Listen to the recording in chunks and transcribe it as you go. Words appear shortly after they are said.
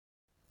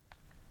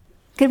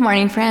Good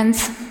morning,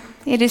 friends.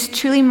 It is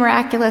truly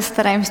miraculous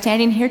that I'm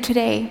standing here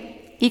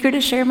today, eager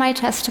to share my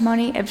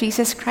testimony of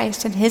Jesus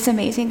Christ and his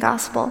amazing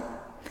gospel.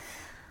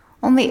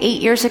 Only 8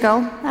 years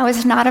ago, I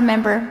was not a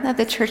member of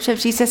the Church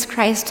of Jesus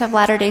Christ of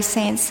Latter-day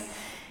Saints.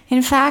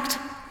 In fact,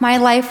 my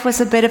life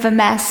was a bit of a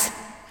mess.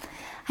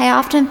 I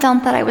often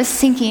felt that I was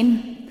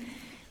sinking.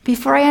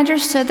 Before I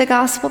understood the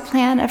gospel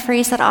plan, a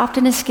phrase that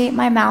often escaped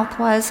my mouth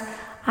was,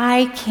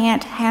 "I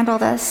can't handle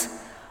this."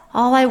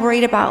 All I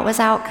worried about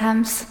was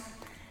outcomes.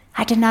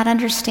 I did not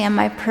understand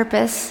my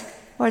purpose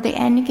or the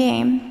end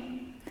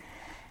game.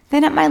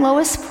 Then at my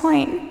lowest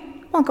point,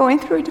 while going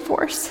through a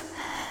divorce,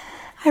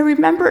 I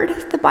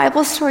remembered the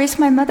Bible stories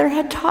my mother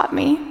had taught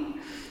me,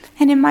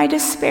 and in my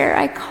despair,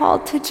 I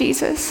called to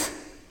Jesus.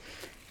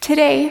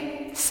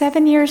 Today,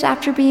 7 years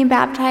after being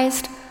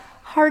baptized,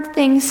 hard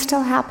things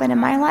still happen in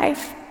my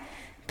life,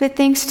 but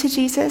thanks to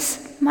Jesus,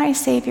 my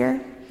Savior,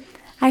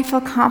 I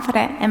feel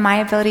confident in my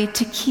ability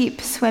to keep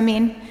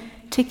swimming,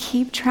 to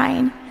keep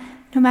trying,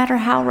 no matter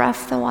how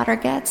rough the water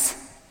gets.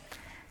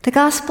 The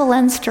gospel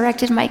lens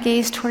directed my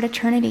gaze toward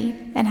eternity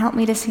and helped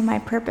me to see my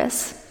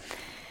purpose.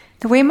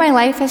 The way my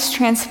life has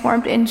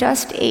transformed in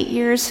just 8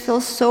 years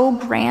feels so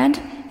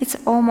grand, it's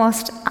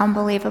almost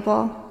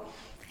unbelievable.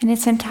 And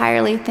it's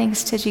entirely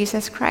thanks to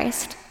Jesus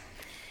Christ.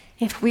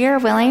 If we are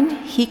willing,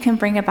 he can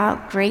bring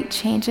about great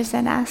changes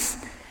in us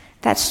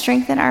that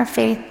strengthen our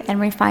faith and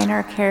refine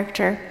our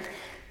character,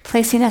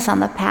 placing us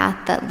on the path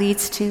that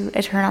leads to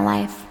eternal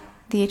life,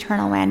 the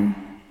eternal win.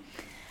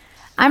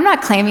 I'm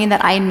not claiming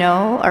that I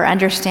know or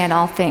understand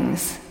all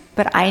things,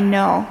 but I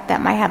know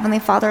that my Heavenly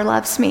Father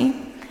loves me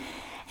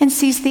and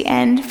sees the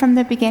end from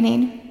the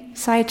beginning,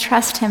 so I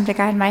trust him to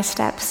guide my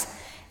steps,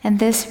 and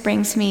this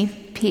brings me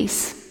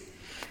peace.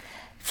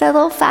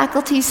 Fellow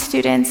faculty,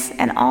 students,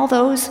 and all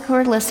those who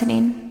are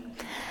listening,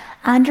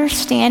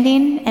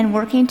 understanding and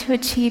working to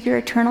achieve your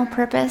eternal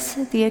purpose,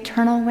 the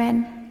eternal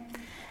win,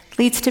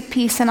 leads to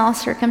peace in all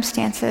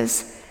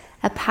circumstances,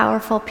 a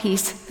powerful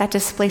peace that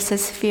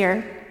displaces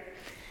fear.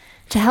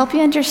 To help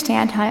you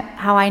understand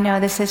how I know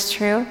this is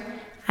true,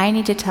 I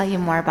need to tell you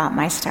more about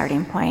my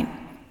starting point.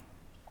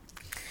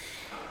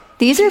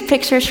 These are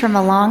pictures from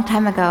a long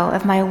time ago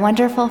of my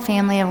wonderful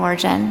family of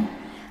origin.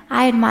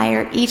 I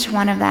admire each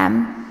one of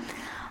them.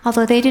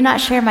 Although they do not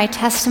share my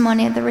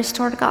testimony of the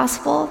restored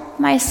gospel,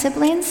 my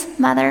siblings,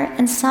 mother,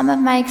 and some of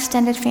my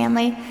extended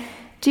family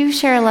do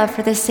share a love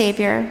for the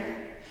Savior.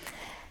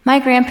 My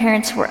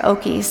grandparents were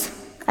Okies,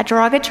 a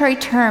derogatory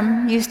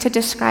term used to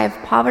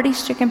describe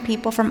poverty-stricken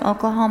people from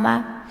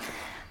Oklahoma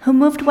who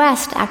moved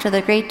west after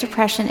the Great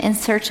Depression in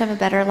search of a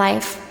better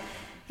life.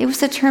 It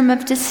was a term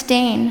of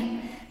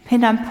disdain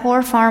pinned on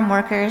poor farm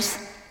workers.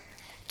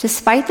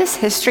 Despite this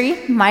history,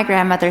 my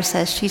grandmother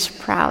says she's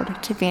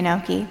proud to be an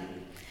Okie.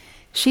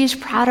 She is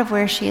proud of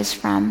where she is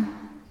from.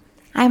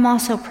 I'm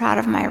also proud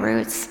of my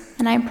roots,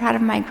 and I'm proud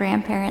of my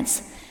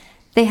grandparents.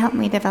 They helped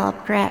me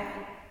develop grit.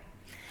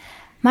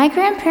 My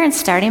grandparents'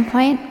 starting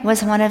point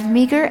was one of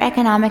meager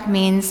economic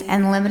means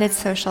and limited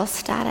social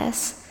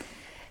status.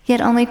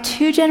 Yet only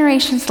 2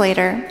 generations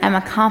later, I'm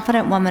a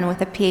confident woman with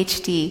a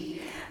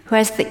PhD who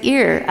has the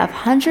ear of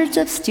hundreds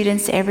of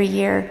students every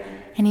year,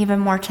 and even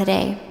more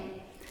today.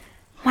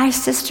 My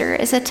sister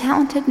is a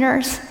talented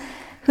nurse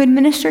who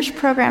administers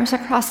programs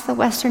across the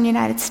western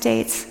United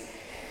States.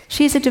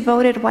 She's a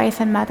devoted wife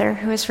and mother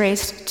who has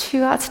raised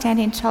 2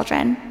 outstanding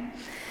children.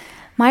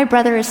 My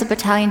brother is a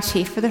battalion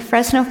chief for the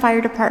Fresno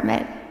Fire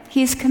Department.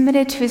 He is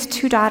committed to his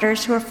 2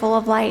 daughters who are full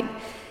of light,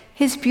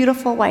 his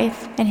beautiful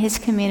wife, and his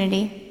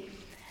community.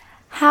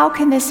 How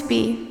can this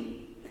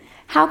be?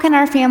 How can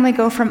our family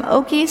go from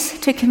Okies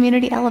to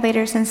community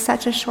elevators in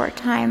such a short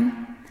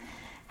time?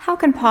 How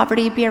can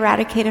poverty be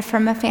eradicated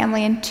from a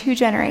family in 2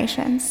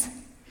 generations?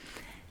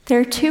 There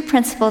are 2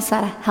 principles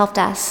that helped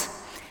us.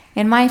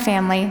 In my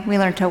family, we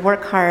learned to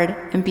work hard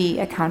and be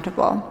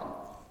accountable.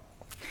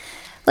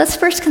 Let's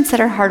first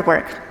consider hard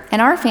work. In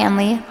our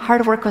family,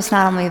 hard work was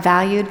not only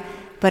valued,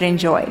 but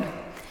enjoyed.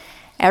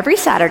 Every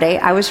Saturday,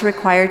 I was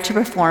required to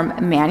perform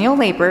manual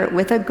labor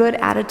with a good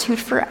attitude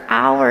for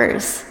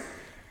hours.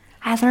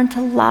 I learned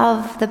to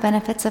love the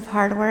benefits of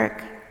hard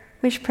work,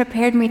 which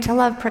prepared me to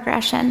love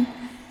progression,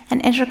 an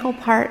integral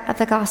part of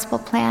the gospel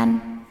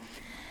plan.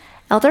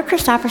 Elder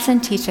Christofferson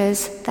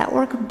teaches that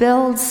work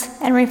builds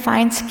and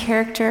refines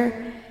character,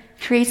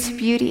 creates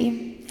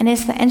beauty, and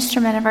is the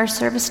instrument of our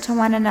service to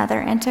one another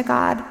and to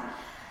God.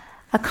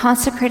 A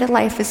consecrated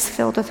life is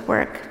filled with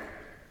work.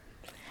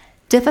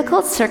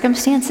 Difficult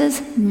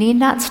circumstances need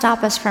not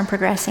stop us from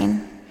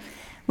progressing.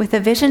 With a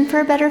vision for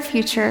a better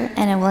future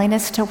and a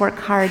willingness to work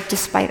hard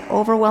despite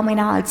overwhelming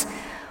odds,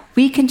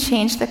 we can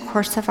change the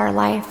course of our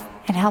life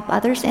and help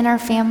others in our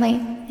family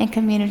and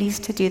communities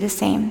to do the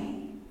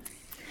same.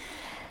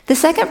 The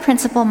second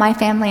principle my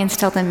family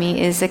instilled in me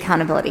is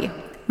accountability.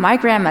 My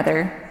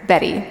grandmother,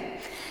 Betty,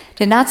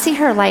 did not see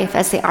her life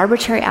as the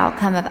arbitrary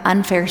outcome of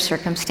unfair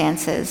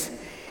circumstances.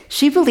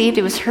 She believed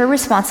it was her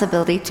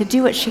responsibility to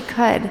do what she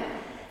could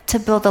to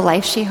build the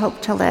life she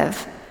hoped to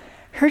live.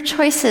 Her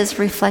choices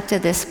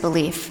reflected this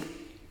belief.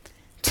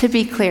 To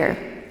be clear,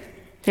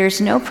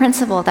 There's no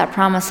principle that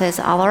promises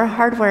all our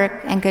hard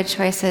work and good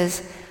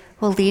choices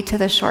will lead to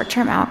the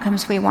short-term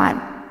outcomes we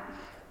want.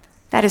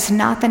 That is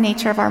not the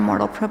nature of our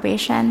mortal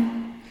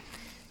probation.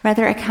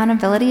 Rather,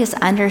 accountability is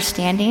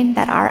understanding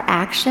that our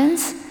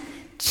actions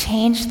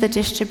change the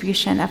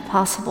distribution of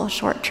possible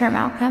short-term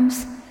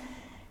outcomes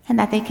and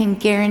that they can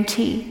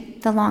guarantee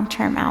the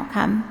long-term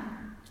outcome.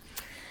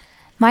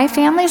 My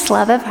family's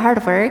love of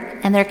hard work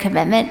and their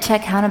commitment to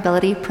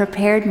accountability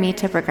prepared me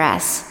to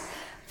progress.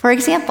 For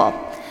example,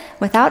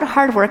 without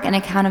hard work and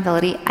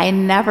accountability, I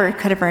never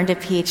could have earned a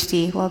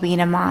PhD while being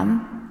a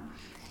mom.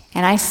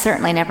 And I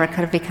certainly never could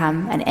have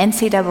become an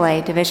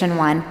NCAA Division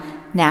I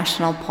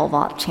national pole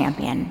vault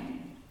champion.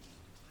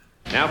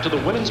 Now to the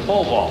women's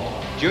pole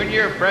vault.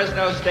 Junior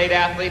Fresno State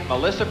athlete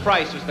Melissa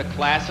Price was the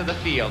class of the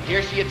field.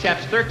 Here she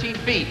attempts 13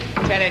 feet,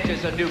 10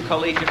 inches, a new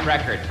collegiate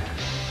record.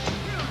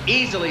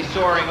 Easily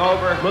soaring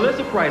over.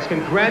 Melissa Price,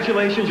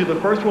 congratulations. You're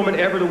the first woman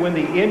ever to win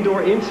the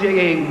indoor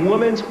NCAA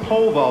women's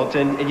pole vault,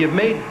 and you've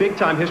made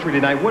big-time history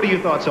tonight. What are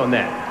your thoughts on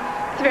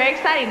that? It's very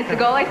exciting. It's a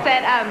goal I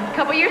set a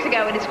couple years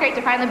ago, and it's great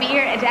to finally be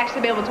here and to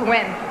actually be able to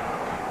win.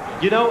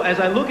 You know, as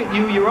I look at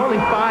you, you're only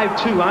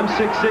 5'2", I'm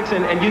 6'6",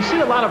 and you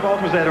see a lot of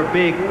vaulters that are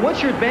big.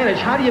 What's your advantage?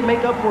 How do you make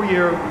up for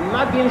your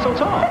not being so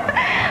tall?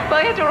 Well,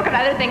 I have to work on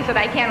other things that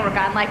I can work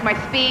on, like my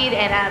speed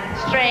and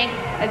strength,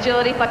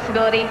 agility,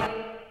 flexibility.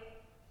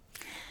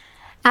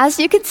 As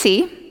you can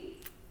see,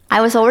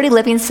 I was already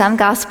living some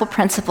gospel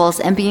principles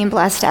and being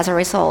blessed as a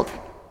result.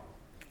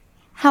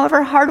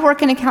 However, hard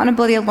work and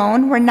accountability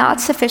alone were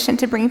not sufficient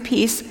to bring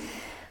peace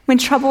when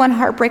trouble and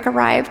heartbreak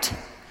arrived.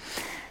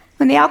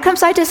 When the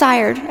outcomes I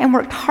desired and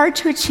worked hard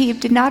to achieve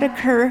did not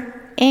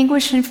occur,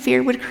 anguish and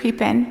fear would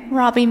creep in,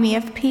 robbing me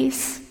of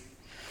peace.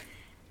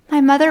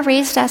 My mother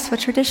raised us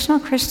with traditional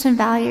Christian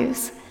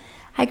values.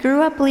 I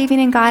grew up believing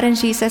in God and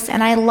Jesus,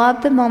 and I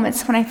loved the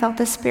moments when I felt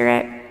the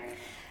Spirit.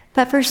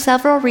 But for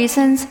several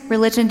reasons,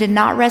 religion did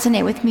not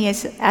resonate with me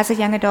as a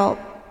young adult.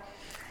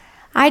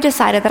 I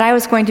decided that I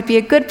was going to be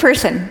a good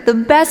person, the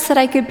best that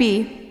I could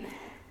be,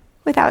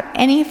 without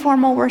any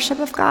formal worship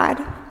of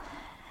God.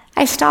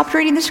 I stopped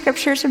reading the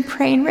scriptures and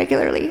praying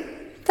regularly.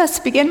 Thus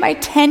began my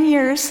 10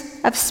 years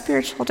of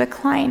spiritual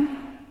decline.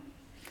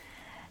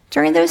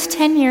 During those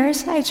 10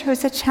 years, I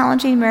chose a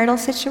challenging marital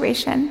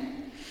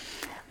situation.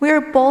 We were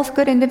both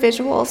good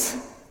individuals.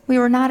 We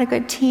were not a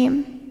good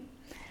team.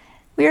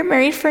 We were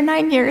married for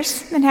 9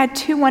 years and had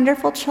 2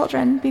 wonderful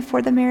children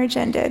before the marriage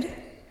ended.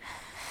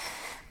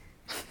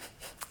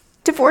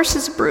 Divorce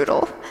is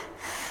brutal.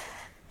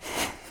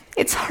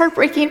 It's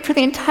heartbreaking for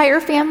the entire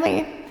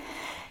family.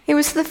 It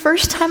was the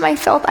first time I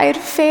felt I had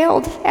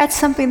failed at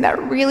something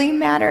that really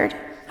mattered.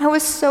 I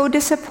was so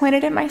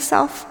disappointed in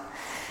myself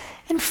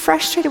and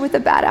frustrated with the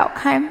bad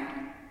outcome.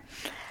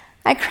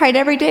 I cried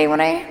every day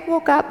when I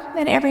woke up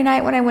and every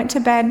night when I went to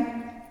bed.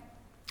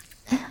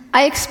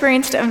 I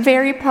experienced a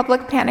very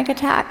public panic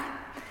attack.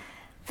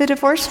 The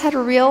divorce had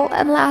real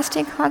and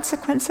lasting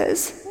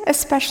consequences,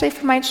 especially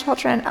for my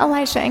children,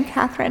 Elijah and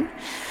Catherine,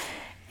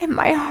 and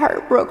my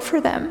heart broke for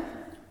them.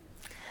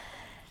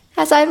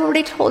 As I've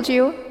already told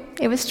you,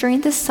 it was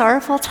during this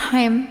sorrowful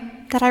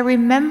time that I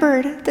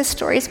remembered the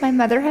stories my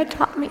mother had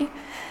taught me,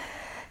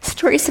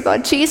 stories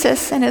about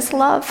Jesus and his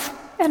love,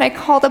 and I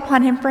called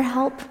upon him for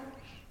help,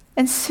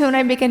 and soon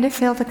I began to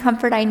feel the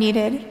comfort I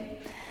needed.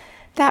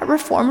 That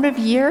reformative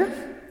year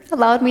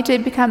allowed me to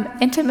become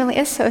intimately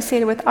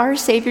associated with our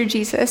Savior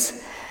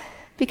Jesus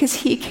because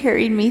he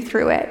carried me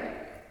through it.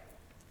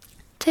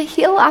 To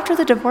heal after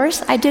the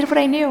divorce, I did what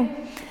I knew.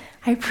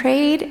 I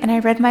prayed and I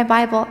read my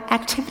Bible,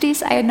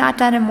 activities I had not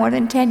done in more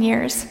than 10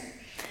 years.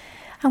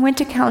 I went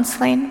to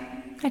counseling.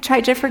 I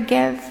tried to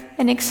forgive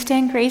and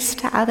extend grace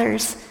to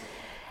others.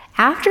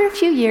 After a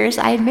few years,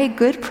 I had made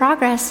good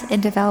progress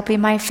in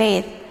developing my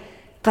faith,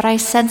 but I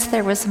sensed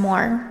there was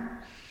more.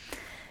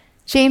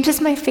 James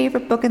is my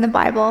favorite book in the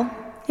Bible.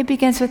 It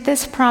begins with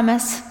this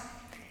promise: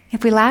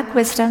 if we lack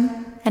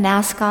wisdom and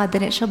ask God,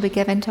 then it shall be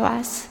given to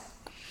us.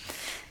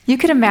 You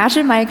can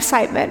imagine my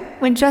excitement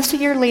when just a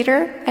year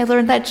later, I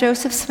learned that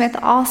Joseph Smith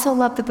also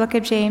loved the book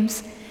of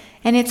James,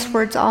 and its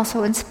words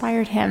also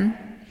inspired him.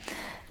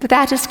 But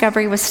that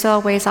discovery was still a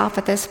ways off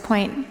at this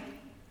point.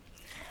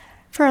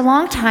 For a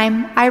long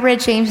time, I read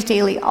James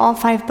daily, all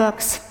 5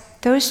 books.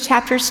 Those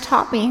chapters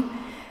taught me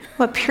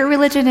what pure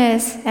religion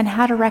is and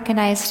how to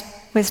recognize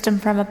wisdom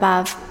from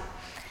above.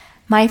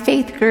 My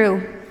faith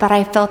grew, but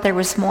I felt there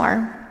was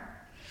more.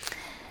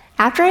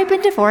 After I'd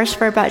been divorced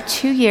for about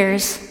 2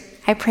 years,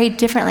 I prayed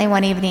differently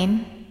one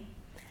evening.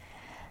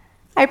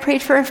 I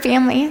prayed for a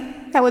family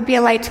that would be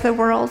a light to the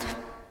world.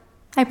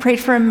 I prayed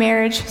for a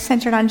marriage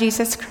centered on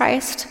Jesus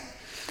Christ.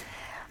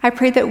 I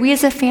prayed that we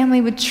as a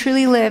family would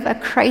truly live a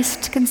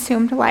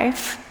Christ-consumed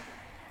life.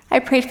 I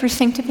prayed for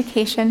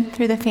sanctification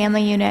through the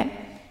family unit.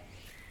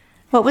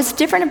 What was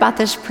different about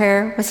this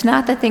prayer was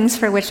not the things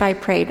for which I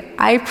prayed.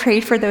 I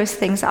prayed for those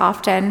things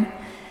often.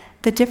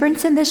 The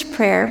difference in this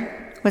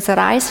prayer was that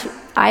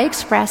I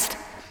expressed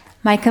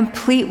my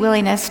complete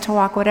willingness to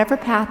walk whatever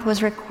path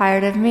was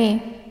required of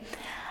me.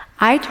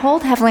 I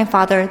told Heavenly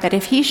Father that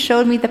if he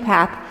showed me the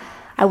path,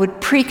 I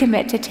would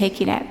pre-commit to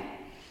taking it.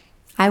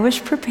 I was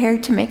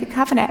prepared to make a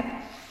covenant.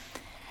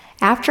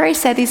 After I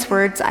said these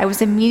words, I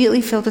was immediately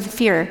filled with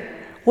fear.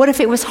 What if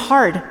it was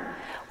hard?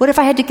 What if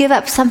I had to give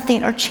up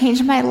something or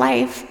change my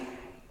life?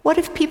 What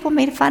if people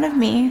made fun of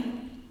me?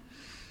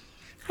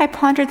 I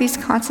pondered these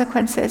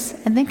consequences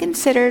and then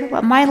considered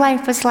what my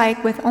life was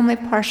like with only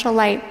partial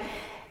light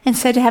and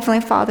said to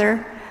Heavenly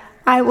Father,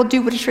 I will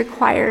do what is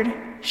required.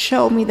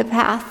 Show me the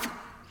path.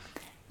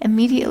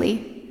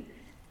 Immediately,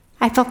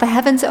 I felt the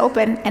heavens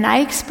open and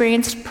I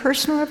experienced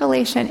personal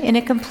revelation in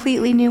a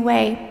completely new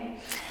way.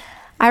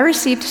 I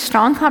received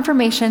strong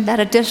confirmation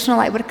that additional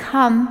light would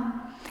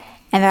come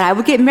and that I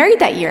would get married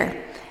that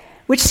year,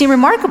 which seemed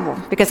remarkable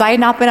because I had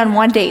not been on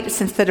one date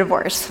since the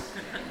divorce.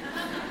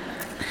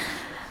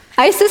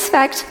 I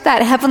suspect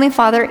that Heavenly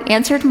Father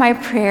answered my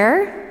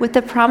prayer with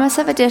the promise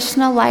of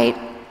additional light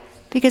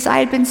because I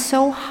had been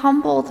so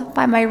humbled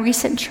by my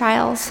recent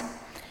trials.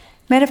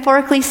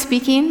 Metaphorically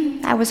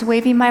speaking, I was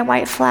waving my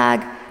white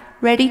flag,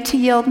 ready to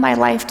yield my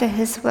life to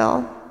His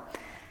will.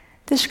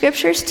 The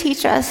scriptures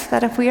teach us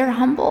that if we are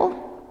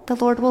humble, the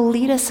Lord will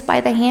lead us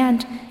by the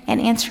hand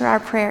and answer our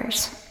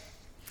prayers.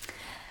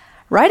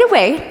 Right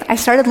away, I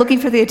started looking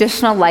for the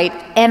additional light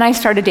and I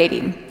started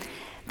dating.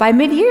 By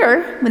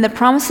mid-year, when the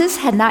promises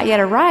had not yet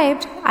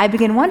arrived, I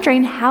began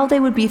wondering how they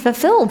would be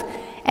fulfilled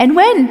and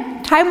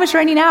when time was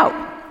running out.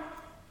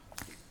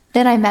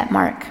 Then I met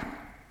Mark.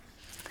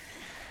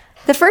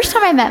 The first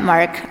time I met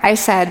Mark, I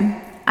said,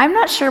 I'm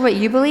not sure what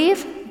you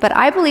believe, but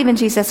I believe in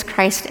Jesus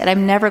Christ and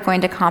I'm never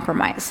going to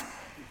compromise.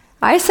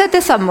 I said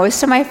this on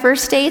most of my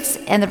first dates,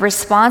 and the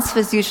response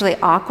was usually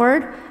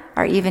awkward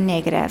or even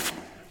negative.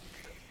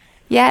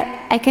 Yet,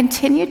 I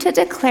continued to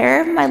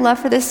declare my love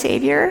for the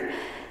Savior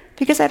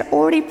because I'd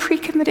already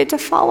pre-committed to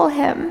follow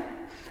Him.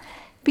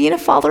 Being a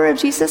follower of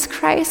Jesus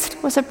Christ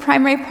was a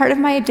primary part of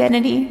my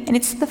identity, and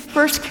it's the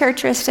first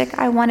characteristic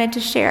I wanted to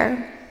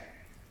share.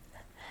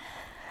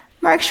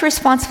 Mark's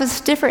response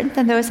was different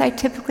than those I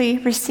typically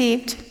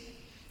received.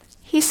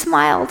 He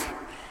smiled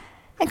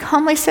and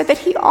calmly said that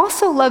he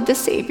also loved the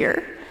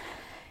Savior.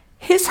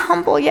 His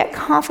humble yet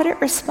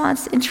confident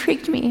response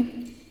intrigued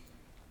me.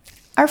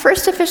 Our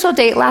first official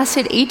date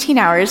lasted 18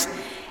 hours,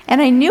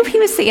 and I knew he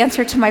was the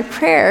answer to my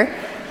prayer.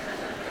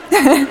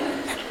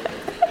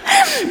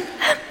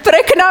 But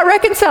I could not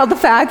reconcile the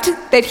fact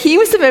that he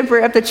was a member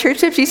of the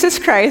Church of Jesus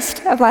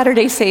Christ of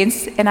Latter-day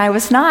Saints, and I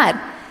was not.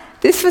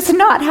 This was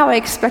not how I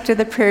expected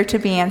the prayer to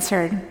be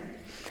answered.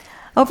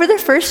 Over the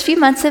first few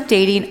months of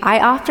dating,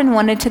 I often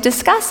wanted to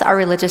discuss our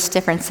religious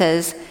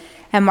differences,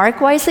 and Mark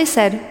wisely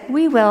said,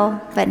 we will,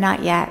 but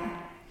not yet.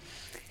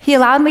 He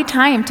allowed me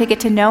time to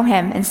get to know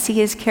him and see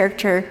his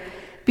character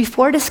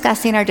before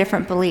discussing our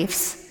different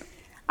beliefs.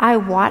 I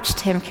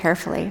watched him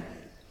carefully,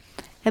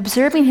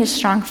 observing his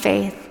strong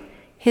faith,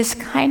 his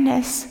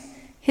kindness,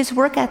 his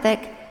work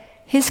ethic,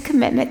 his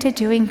commitment to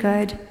doing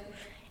good,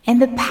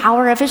 and the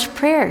power of his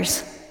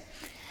prayers.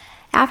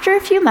 After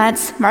a few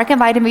months, Mark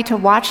invited me to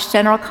watch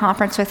General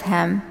Conference with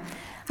him.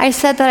 I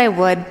said that I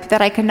would, but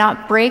that I could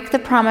not break the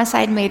promise I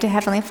had made to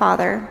Heavenly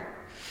Father.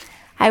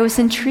 I was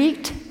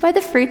intrigued by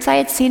the fruits I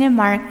had seen in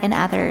Mark and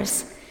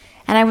others,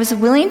 and I was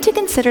willing to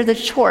consider the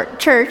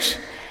church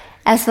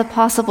as the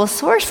possible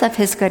source of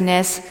his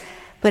goodness,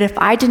 but if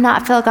I did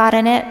not feel God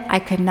in it, I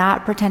could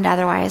not pretend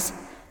otherwise,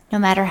 no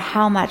matter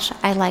how much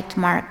I liked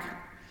Mark.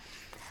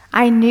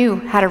 I knew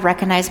how to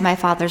recognize my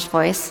Father's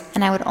voice,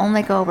 and I would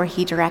only go where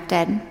He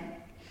directed.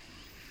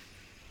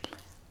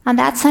 On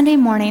that Sunday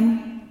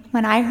morning,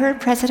 when I heard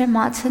President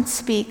Monson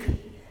speak,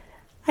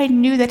 I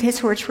knew that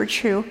his words were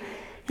true,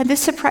 and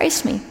this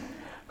surprised me.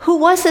 Who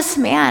was this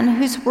man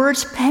whose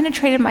words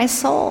penetrated my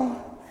soul?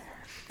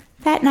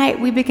 That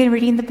night, we began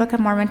reading the Book of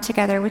Mormon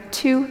together with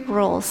 2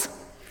 rules.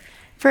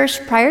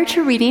 First, prior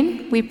to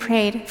reading, we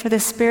prayed for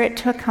the Spirit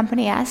to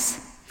accompany us.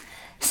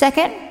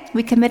 Second,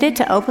 we committed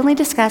to openly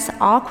discuss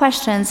all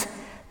questions,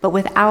 but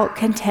without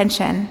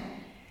contention.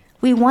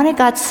 We wanted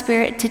God's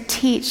Spirit to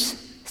teach,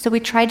 so we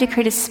tried to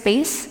create a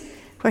space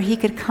where He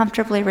could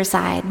comfortably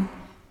reside.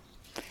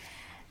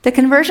 The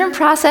conversion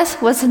process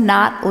was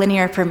not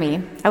linear for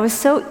me. I was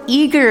so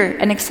eager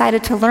and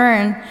excited to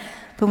learn,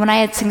 but when I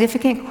had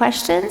significant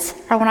questions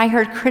or when I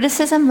heard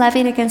criticism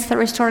levied against the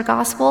restored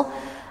gospel,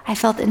 I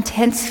felt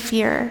intense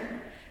fear.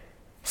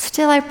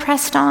 Still, I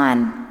pressed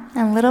on,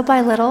 and little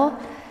by little,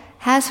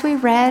 as we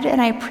read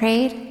and I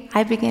prayed,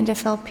 I began to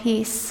feel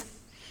peace.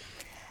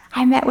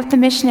 I met with the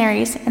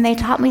missionaries, and they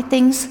taught me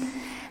things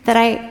that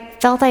I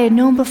felt I had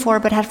known before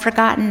but had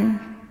forgotten.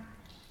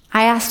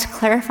 I asked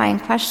clarifying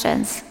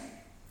questions.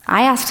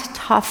 I asked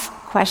tough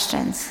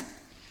questions.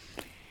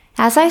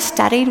 As I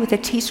studied with a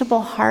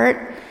teachable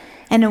heart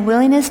and a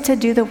willingness to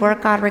do the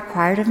work God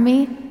required of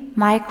me,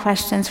 my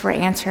questions were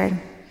answered.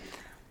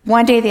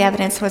 One day the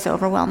evidence was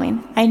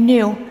overwhelming. I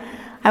knew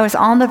I was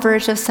on the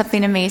verge of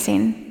something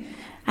amazing.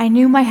 I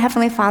knew my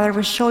Heavenly Father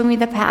was showing me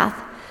the path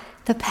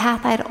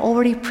I had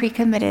already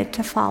pre-committed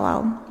to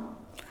follow.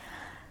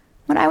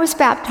 When I was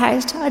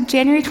baptized on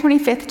January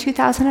 25th,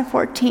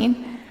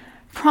 2014,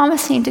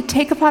 Promising to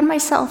take upon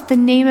myself the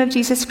name of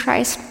Jesus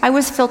Christ, I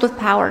was filled with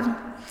power.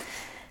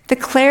 The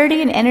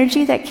clarity and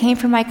energy that came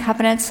from my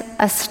covenants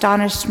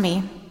astonished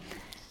me.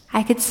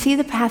 I could see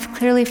the path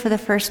clearly for the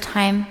first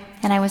time,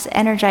 and I was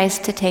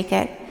energized to take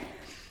it.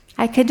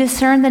 I could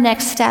discern the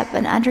next step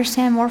and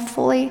understand more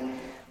fully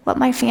what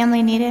my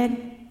family needed.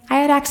 I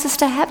had access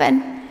to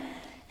heaven,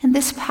 and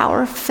this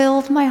power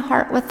filled my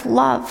heart with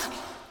love.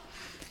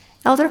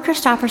 Elder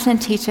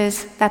Christofferson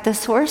teaches that the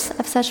source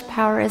of such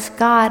power is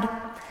God.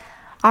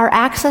 Our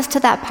access to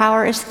that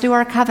power is through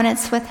our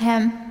covenants with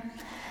Him.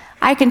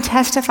 I can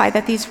testify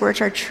that these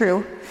words are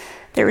true.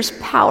 There is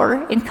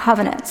power in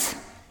covenants.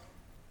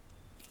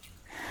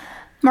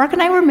 Mark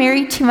and I were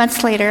married 2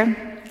 months later,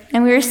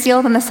 and we were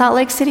sealed in the Salt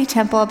Lake City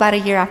temple about a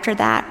year after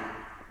that.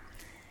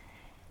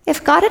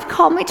 If God had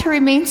called me to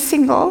remain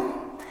single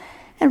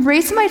and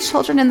raise my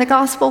children in the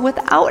gospel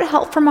without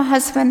help from a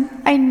husband,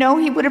 I know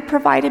He would have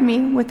provided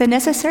me with the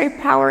necessary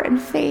power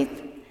and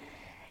faith,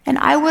 and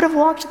I would have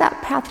walked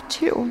that path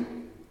too.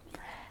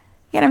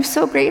 Yet I'm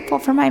so grateful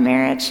for my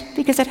marriage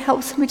because it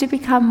helps me to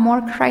become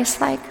more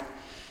Christ-like.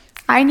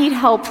 I need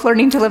help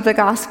learning to live the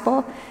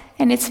gospel,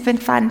 and it's been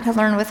fun to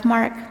learn with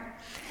Mark.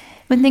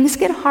 When things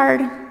get hard,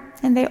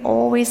 and they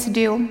always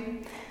do,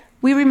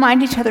 we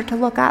remind each other to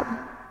look up.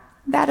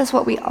 That is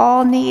what we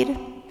all need,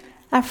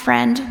 a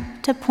friend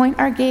to point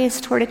our gaze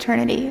toward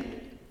eternity.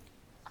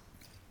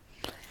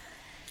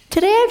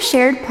 Today I've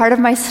shared part of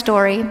my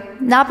story,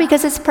 not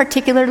because it's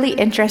particularly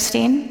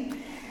interesting,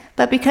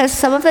 but because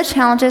some of the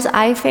challenges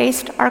I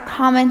faced are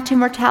common to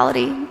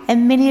mortality,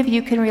 and many of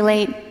you can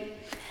relate.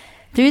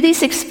 Through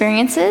these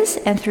experiences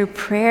and through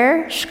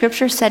prayer,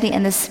 scripture study,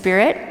 and the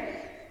Spirit,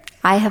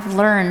 I have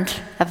learned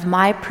of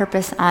my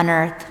purpose on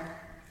earth,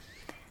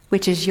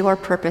 which is your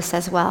purpose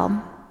as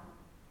well.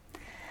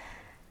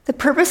 The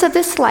purpose of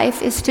this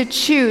life is to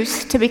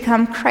choose to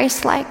become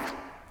Christ-like,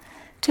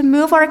 to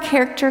move our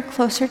character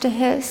closer to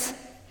His.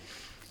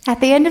 At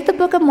the end of the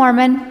Book of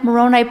Mormon,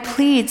 Moroni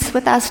pleads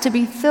with us to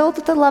be filled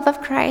with the love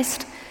of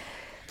Christ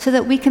so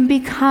that we can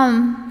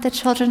become the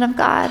children of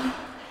God,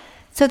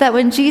 so that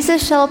when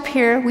Jesus shall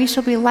appear, we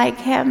shall be like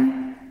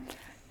Him,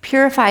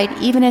 purified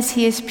even as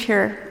He is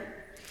pure.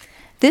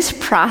 This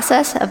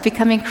process of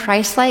becoming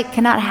Christ-like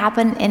cannot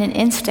happen in an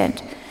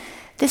instant.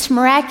 This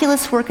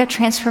miraculous work of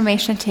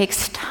transformation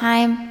takes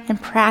time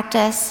and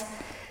practice.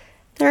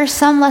 There are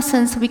some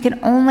lessons we can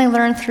only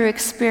learn through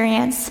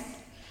experience.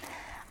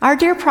 Our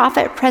dear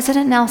prophet,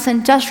 President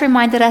Nelson, just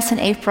reminded us in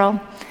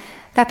April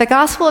that the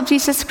gospel of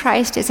Jesus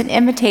Christ is an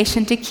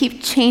invitation to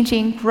keep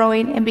changing,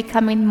 growing, and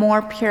becoming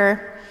more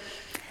pure.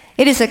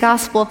 It is a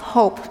gospel of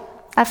hope,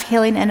 of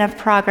healing, and of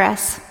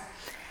progress.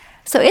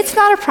 So it's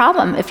not a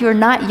problem if you're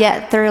not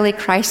yet thoroughly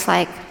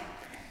Christ-like.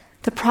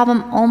 The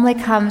problem only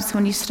comes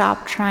when you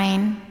stop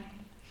trying.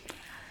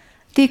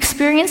 The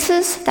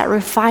experiences that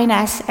refine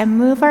us and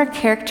move our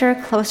character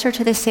closer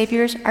to the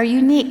Savior's are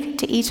unique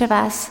to each of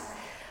us.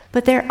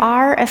 But there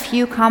are a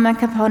few common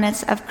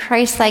components of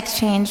Christ-like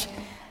change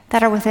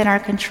that are within our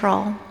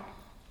control.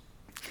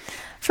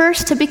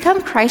 First, to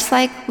become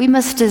Christ-like, we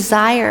must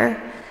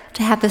desire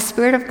to have the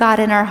Spirit of God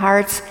in our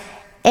hearts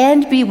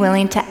and be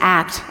willing to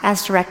act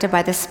as directed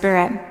by the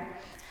Spirit.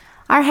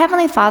 Our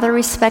Heavenly Father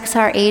respects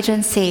our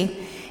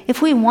agency.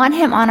 If we want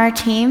Him on our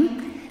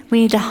team,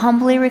 we need to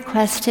humbly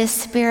request His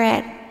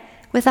Spirit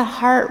with a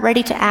heart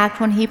ready to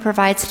act when He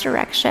provides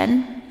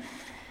direction.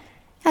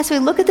 As we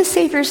look at the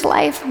Savior's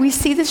life, we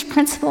see this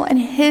principle in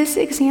His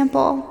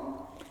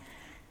example.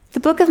 The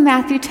book of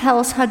Matthew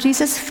tells how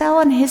Jesus fell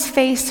on His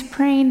face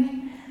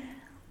praying,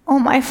 "Oh,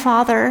 my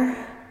Father,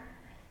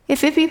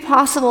 if it be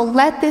possible,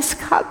 let this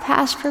cup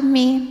pass from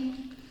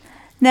me.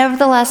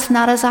 Nevertheless,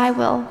 not as I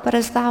will, but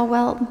as Thou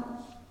wilt."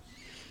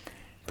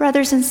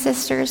 Brothers and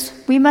sisters,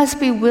 we must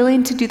be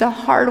willing to do the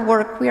hard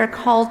work we are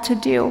called to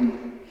do.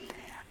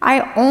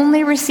 I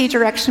only received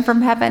direction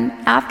from heaven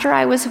after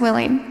I was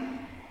willing,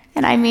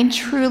 and I mean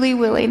truly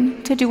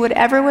willing, to do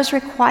whatever was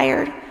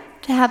required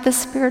to have the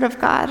Spirit of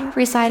God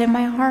reside in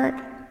my heart.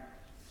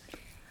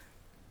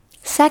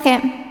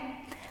 Second,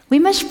 we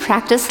must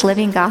practice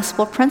living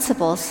gospel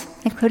principles,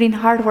 including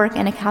hard work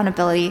and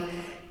accountability,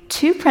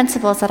 2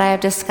 principles that I have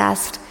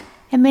discussed,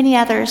 and many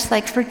others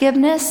like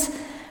forgiveness,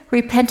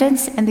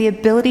 repentance, and the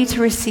ability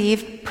to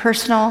receive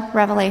personal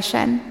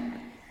revelation.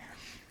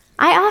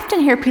 I often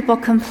hear people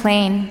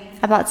complain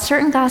about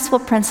certain gospel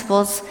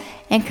principles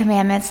and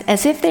commandments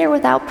as if they are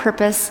without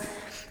purpose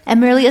and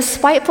merely a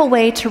spiteful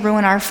way to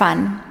ruin our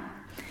fun.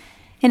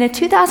 In a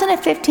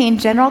 2015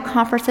 General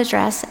Conference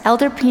address,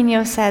 Elder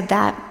Pino said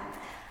that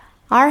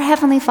our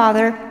Heavenly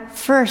Father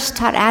first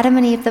taught Adam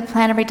and Eve the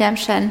plan of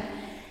redemption,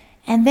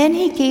 and then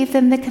He gave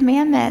them the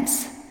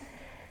commandments,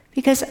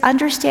 because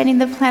understanding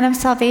the plan of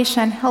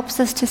salvation helps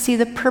us to see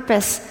the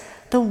purpose,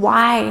 the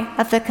why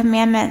of the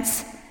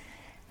commandments.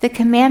 The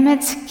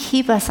commandments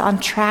keep us on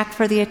track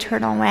for the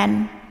eternal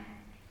when.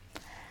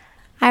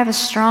 I have a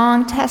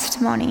strong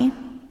testimony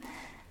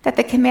that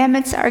the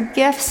commandments are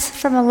gifts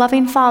from a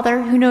loving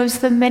Father who knows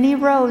the many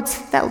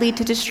roads that lead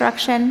to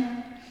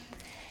destruction.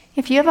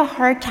 If you have a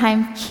hard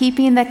time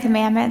keeping the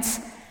commandments,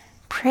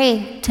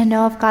 pray to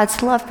know of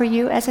God's love for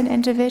you as an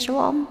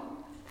individual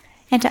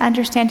and to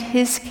understand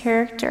his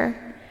character.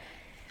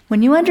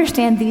 When you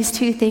understand these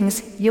two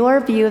things, your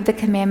view of the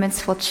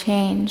commandments will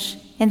change,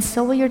 and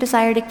so will your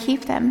desire to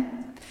keep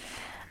them.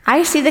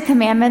 I see the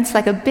commandments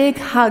like a big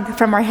hug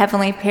from our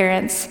heavenly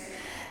parents.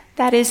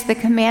 That is, the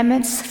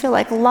commandments feel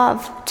like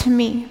love to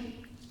me.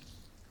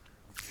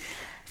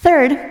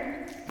 Third,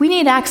 we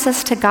need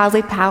access to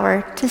godly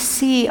power to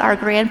see our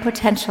grand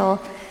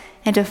potential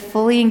and to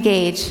fully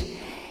engage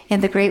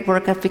in the great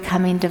work of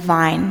becoming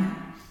divine,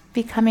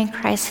 becoming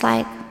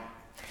Christ-like.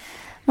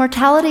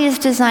 Mortality is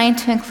designed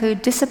to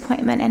include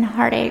disappointment and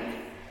heartache,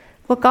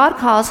 what God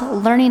calls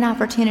learning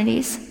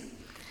opportunities.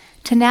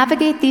 To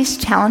navigate these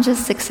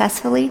challenges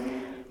successfully,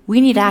 we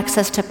need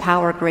access to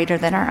power greater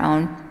than our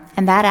own,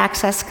 and that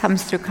access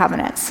comes through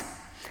covenants.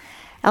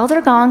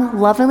 Elder Gong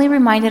lovingly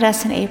reminded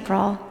us in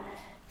April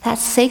that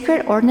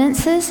sacred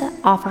ordinances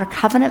offer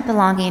covenant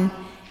belonging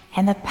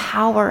and the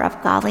power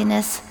of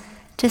godliness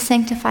to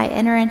sanctify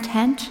inner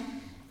intent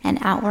and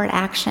outward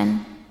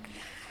action.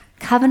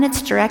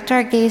 Covenants direct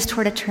our gaze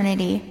toward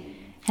eternity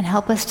and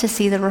help us to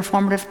see the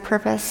reformative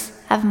purpose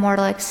of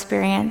mortal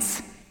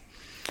experience.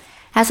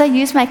 As I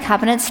use my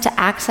covenants to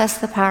access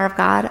the power of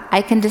God,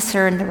 I can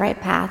discern the right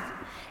path,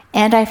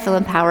 and I feel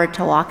empowered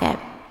to walk it.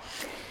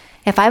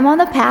 If I'm on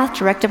the path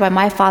directed by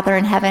my Father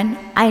in heaven,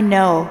 I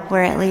know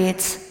where it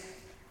leads.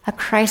 A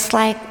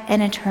Christ-like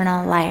and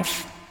eternal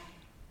life.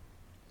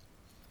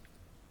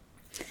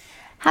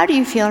 How do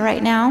you feel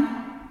right now?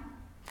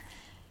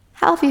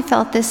 How have you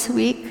felt this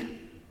week,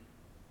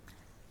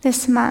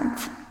 this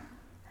month,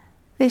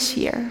 this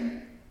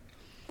year?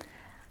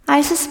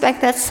 I suspect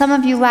that some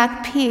of you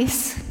lack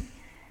peace.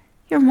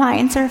 Your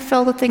minds are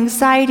filled with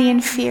anxiety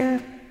and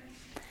fear.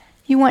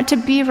 You want to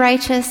be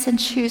righteous and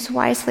choose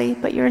wisely,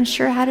 but you're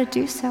unsure how to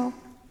do so.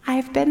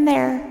 I've been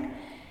there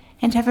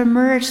and have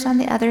emerged on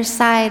the other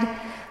side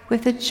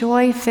with a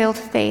joy-filled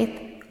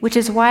faith, which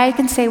is why I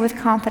can say with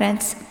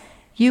confidence,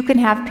 you can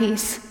have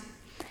peace.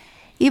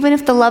 Even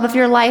if the love of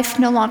your life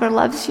no longer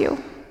loves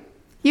you,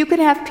 you can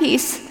have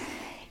peace.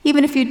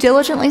 Even if you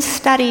diligently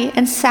study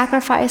and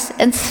sacrifice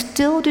and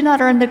still do not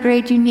earn the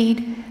grade you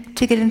need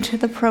to get into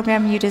the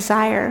program you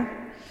desire.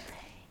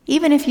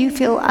 Even if you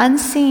feel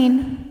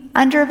unseen,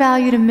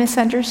 undervalued, and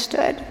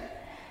misunderstood.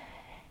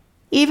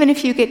 Even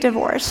if you get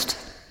divorced,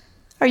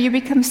 or you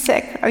become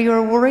sick, or you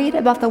are worried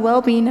about the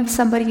well-being of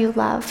somebody you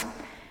love,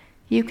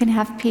 you can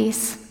have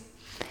peace.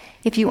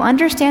 If you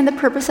understand the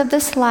purpose of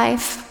this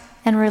life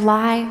and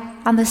rely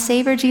on the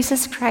Savior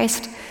Jesus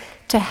Christ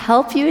to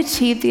help you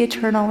achieve the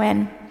eternal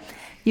win,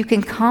 you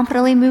can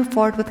confidently move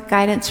forward with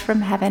guidance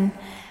from heaven,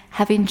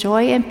 having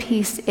joy and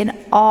peace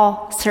in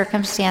all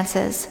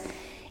circumstances,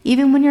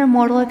 even when your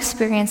mortal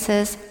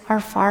experiences are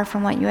far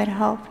from what you had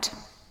hoped.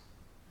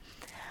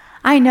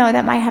 I know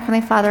that my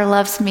Heavenly Father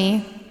loves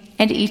me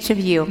and each of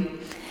you.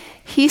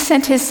 He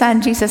sent his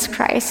Son, Jesus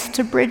Christ,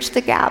 to bridge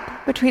the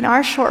gap between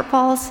our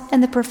shortfalls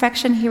and the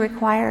perfection he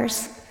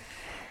requires.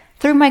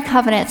 Through my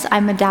covenants,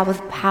 I'm endowed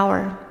with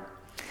power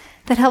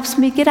that helps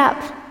me get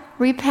up,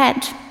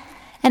 repent,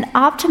 and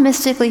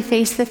optimistically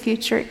face the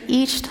future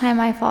each time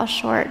I fall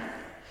short.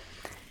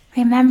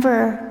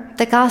 Remember,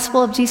 the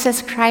gospel of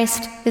Jesus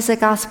Christ is a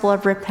gospel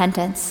of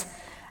repentance,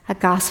 a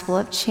gospel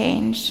of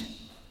change.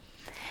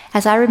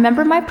 As I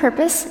remember my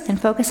purpose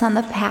and focus on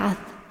the path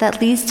that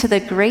leads to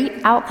the great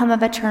outcome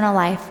of eternal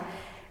life,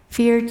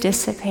 fear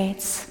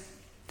dissipates.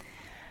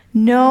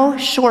 No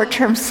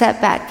short-term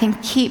setback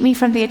can keep me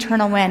from the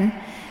eternal win,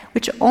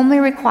 which only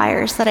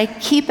requires that I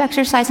keep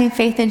exercising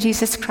faith in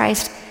Jesus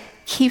Christ,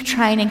 keep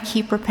trying and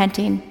keep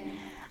repenting.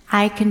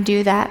 I can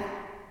do that,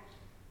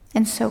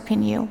 and so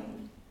can you.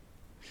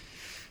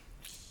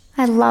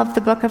 I love the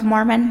Book of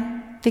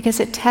Mormon because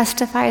it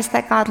testifies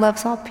that God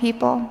loves all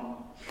people.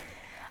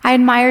 I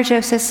admire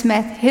Joseph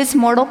Smith. His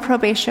mortal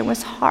probation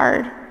was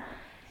hard,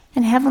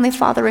 and Heavenly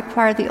Father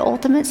required the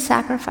ultimate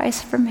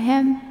sacrifice from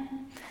him.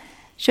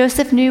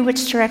 Joseph knew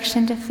which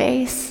direction to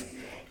face.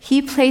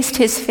 He placed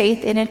his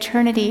faith in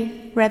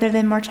eternity rather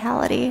than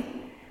mortality.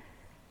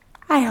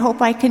 I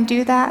hope I can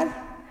do that.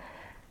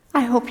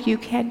 I hope you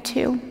can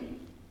too.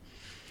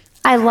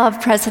 I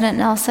love President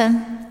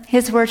Nelson.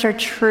 His words are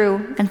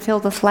true and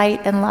filled with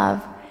light and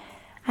love.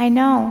 I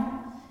know,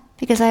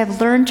 because I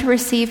have learned to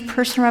receive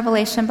personal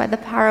revelation by the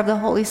power of the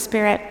Holy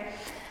Spirit.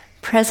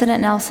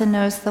 President Nelson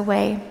knows the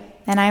way,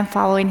 and I am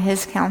following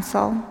his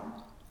counsel.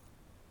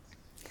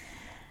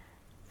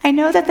 I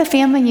know that the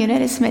family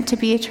unit is meant to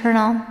be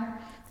eternal,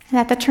 and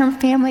that the term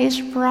family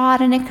is broad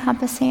and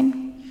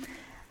encompassing.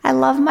 I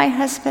love my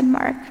husband,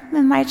 Mark,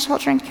 and my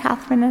children,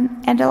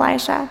 Catherine and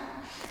Elijah.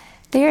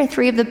 They are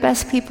three of the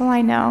best people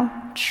I know,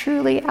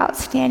 truly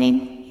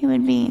outstanding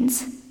human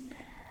beings.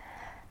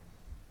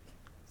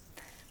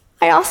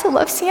 I also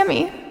love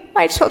Sammy,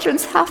 my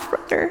children's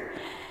half-brother,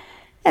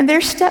 and their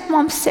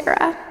stepmom,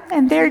 Sarah,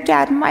 and their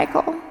dad,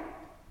 Michael.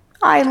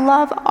 I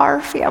love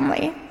our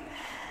family.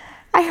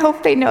 I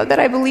hope they know that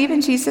I believe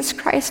in Jesus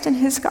Christ and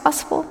his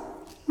gospel,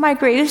 My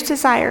greatest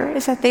desire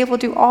is that they will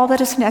do all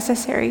that is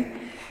necessary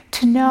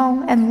to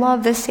know and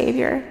love the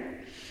Savior.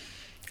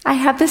 I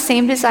have the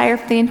same desire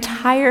for the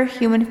entire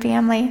human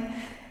family,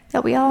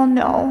 that we all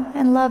know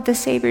and love the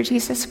Savior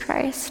Jesus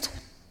Christ.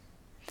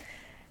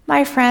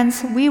 My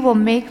friends, we will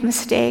make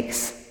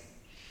mistakes,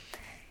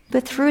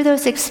 but through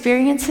those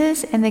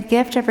experiences and the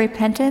gift of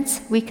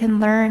repentance, we can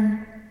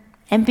learn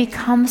and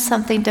become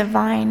something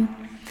divine.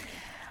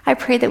 I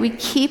pray that we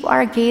keep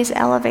our gaze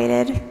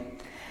elevated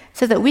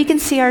so that we can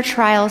see our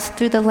trials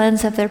through the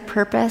lens of their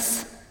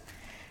purpose,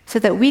 so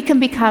that we can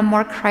become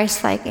more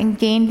Christ-like and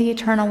gain the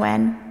eternal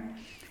win.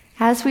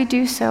 As we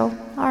do so,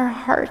 our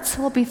hearts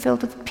will be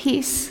filled with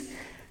peace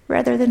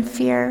rather than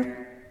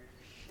fear.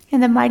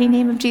 In the mighty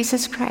name of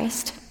Jesus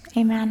Christ,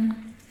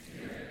 amen.